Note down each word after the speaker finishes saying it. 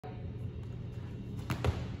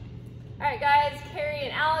All right, guys, Carrie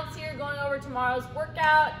and Alex here going over tomorrow's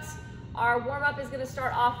workout. Our warm-up is gonna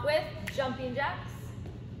start off with jumping jacks.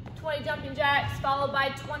 20 jumping jacks followed by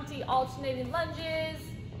 20 alternating lunges.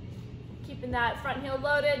 Keeping that front heel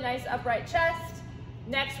loaded, nice upright chest.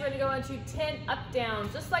 Next, we're gonna go into 10 up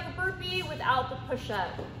downs, just like a burpee without the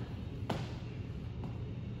push-up.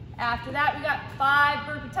 After that, we got 5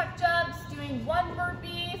 burpee tuck jumps, doing 1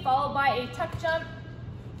 burpee followed by a tuck jump.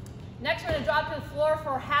 Next, we're gonna drop to the floor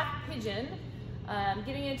for half pigeon,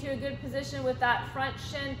 getting into a good position with that front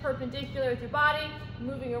shin perpendicular with your body,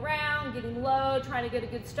 moving around, getting low, trying to get a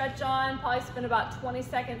good stretch on, probably spend about 20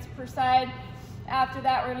 seconds per side. After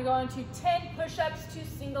that, we're gonna go into 10 push-ups to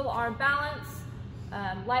single arm balance,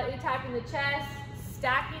 lightly tapping the chest,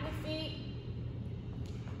 stacking the feet,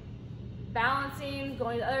 balancing,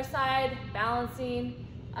 going to the other side, balancing.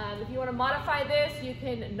 If you wanna modify this, you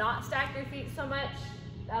can not stack your feet so much.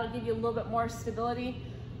 That'll give you a little bit more stability.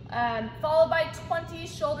 Followed by 20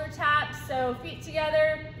 shoulder taps. So feet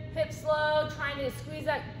together, hips low, trying to squeeze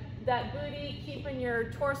that booty, keeping your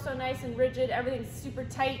torso nice and rigid, everything's super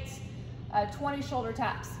tight. 20 shoulder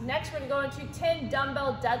taps. Next, we're gonna go into 10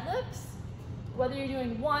 dumbbell deadlifts. Whether you're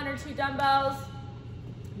doing 1 or 2 dumbbells,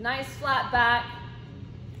 nice flat back,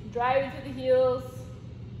 driving through the heels,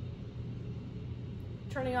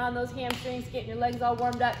 turning on those hamstrings, getting your legs all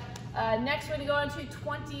warmed up. Next, we're gonna go into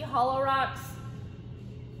 20 hollow rocks,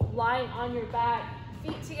 lying on your back,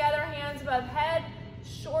 feet together, hands above head,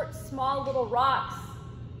 short, small little rocks,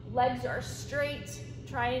 legs are straight,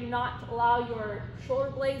 trying not to allow your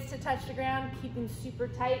shoulder blades to touch the ground, keeping super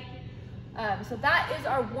tight. So that is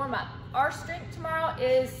our warm-up. Our strength tomorrow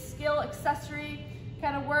is skill accessory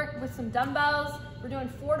kind of work with some dumbbells. We're doing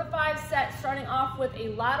 4 to 5 sets, starting off with a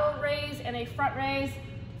lateral raise and a front raise,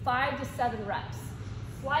 5 to 7 reps.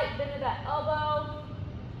 Slight bend of that elbow.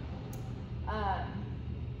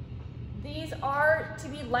 These are to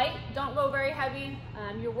be light, don't go very heavy.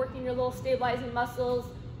 You're working your little stabilizing muscles.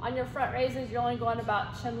 On your front raises, you're only going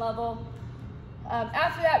about chin level.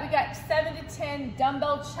 After that, we got 7 to 10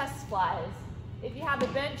 dumbbell chest flies. If you have a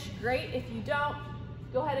bench, great. If you don't,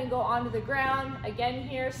 go ahead and go onto the ground. Again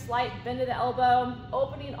here, slight bend of the elbow,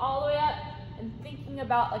 opening all the way up and thinking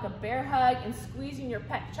about like a bear hug and squeezing your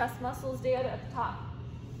pec chest muscles together at the top.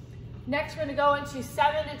 Next, we're gonna go into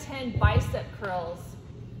 7 to 10 bicep curls.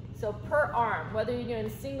 So per arm, whether you're doing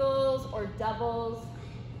singles or doubles,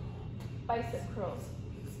 bicep curls.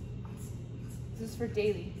 This is for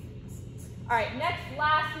daily. All right, next,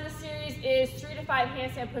 last in the series is 3 to 5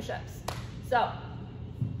 handstand push-ups. So,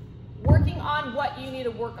 working on what you need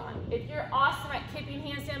to work on. If you're awesome at kipping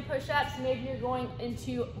handstand push-ups, maybe you're going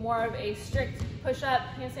into more of a strict push-up,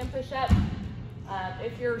 handstand push-up.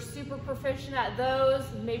 If you're super proficient at those,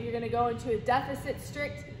 maybe you're gonna go into a deficit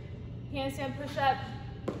strict handstand push-up,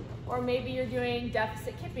 or maybe you're doing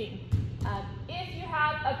deficit kipping. If you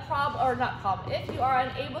have a problem, or not problem, if you are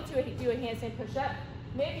unable to do a handstand push-up,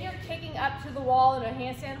 maybe you're kicking up to the wall in a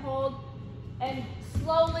handstand hold and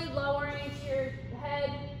slowly lowering into your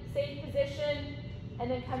head, safe position,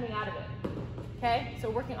 and then coming out of it, okay? So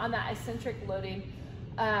working on that eccentric loading.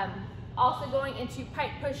 Also going into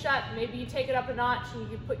pike push-up, maybe you take it up a notch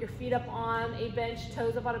and you put your feet up on a bench,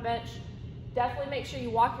 toes up on a bench. Definitely make sure you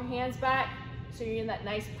walk your hands back so you're in that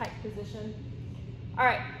nice pike position. All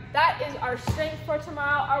right, that is our strength for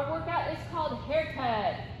tomorrow. Our workout is called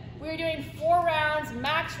haircut. We're doing 4 rounds,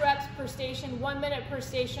 max reps per station, 1 minute per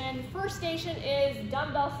station. First station is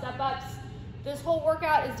dumbbell step-ups. This whole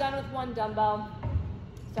workout is done with 1 dumbbell.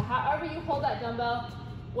 So however you hold that dumbbell,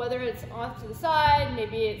 whether it's off to the side,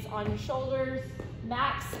 maybe it's on your shoulders,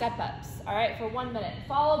 max step-ups, all right, for 1 minute,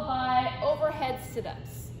 followed by overhead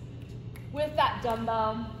sit-ups. With that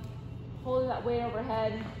dumbbell, holding that weight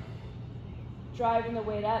overhead, driving the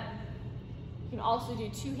weight up. You can also do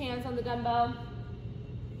 2 hands on the dumbbell.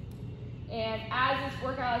 And as this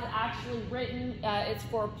workout is actually written, it's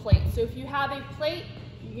for a plate. So if you have a plate,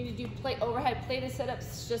 you're gonna do overhead plated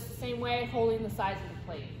sit-ups just the same way, holding the size of the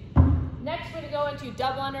plate. Next, we're gonna go into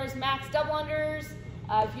double unders, max double unders.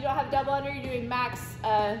 If you don't have double under, you're doing max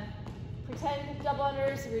pretend double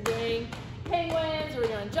unders. So we're doing penguins, or we're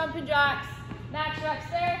doing jumping jacks, max reps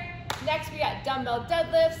there. Next, we got dumbbell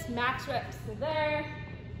deadlifts, max reps there.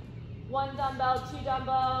 1 dumbbell, 2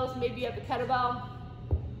 dumbbells, maybe you have a kettlebell.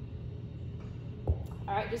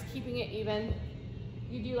 All right, just keeping it even.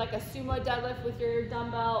 You do like a sumo deadlift with your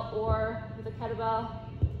dumbbell or with a kettlebell.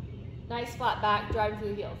 Nice flat back, driving through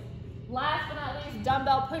the heels. Last but not least,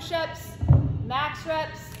 dumbbell push-ups, max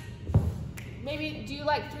reps. Maybe do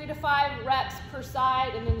like 3 to 5 reps per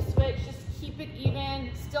side and then switch. Just keep it even.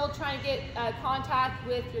 Still trying to get contact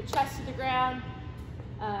with your chest to the ground.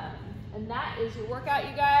 And that is your workout,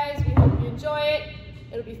 you guys. We hope you enjoy it.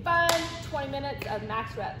 It'll be fun. 20 minutes of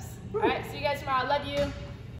max reps. All right, see you guys tomorrow. I love you.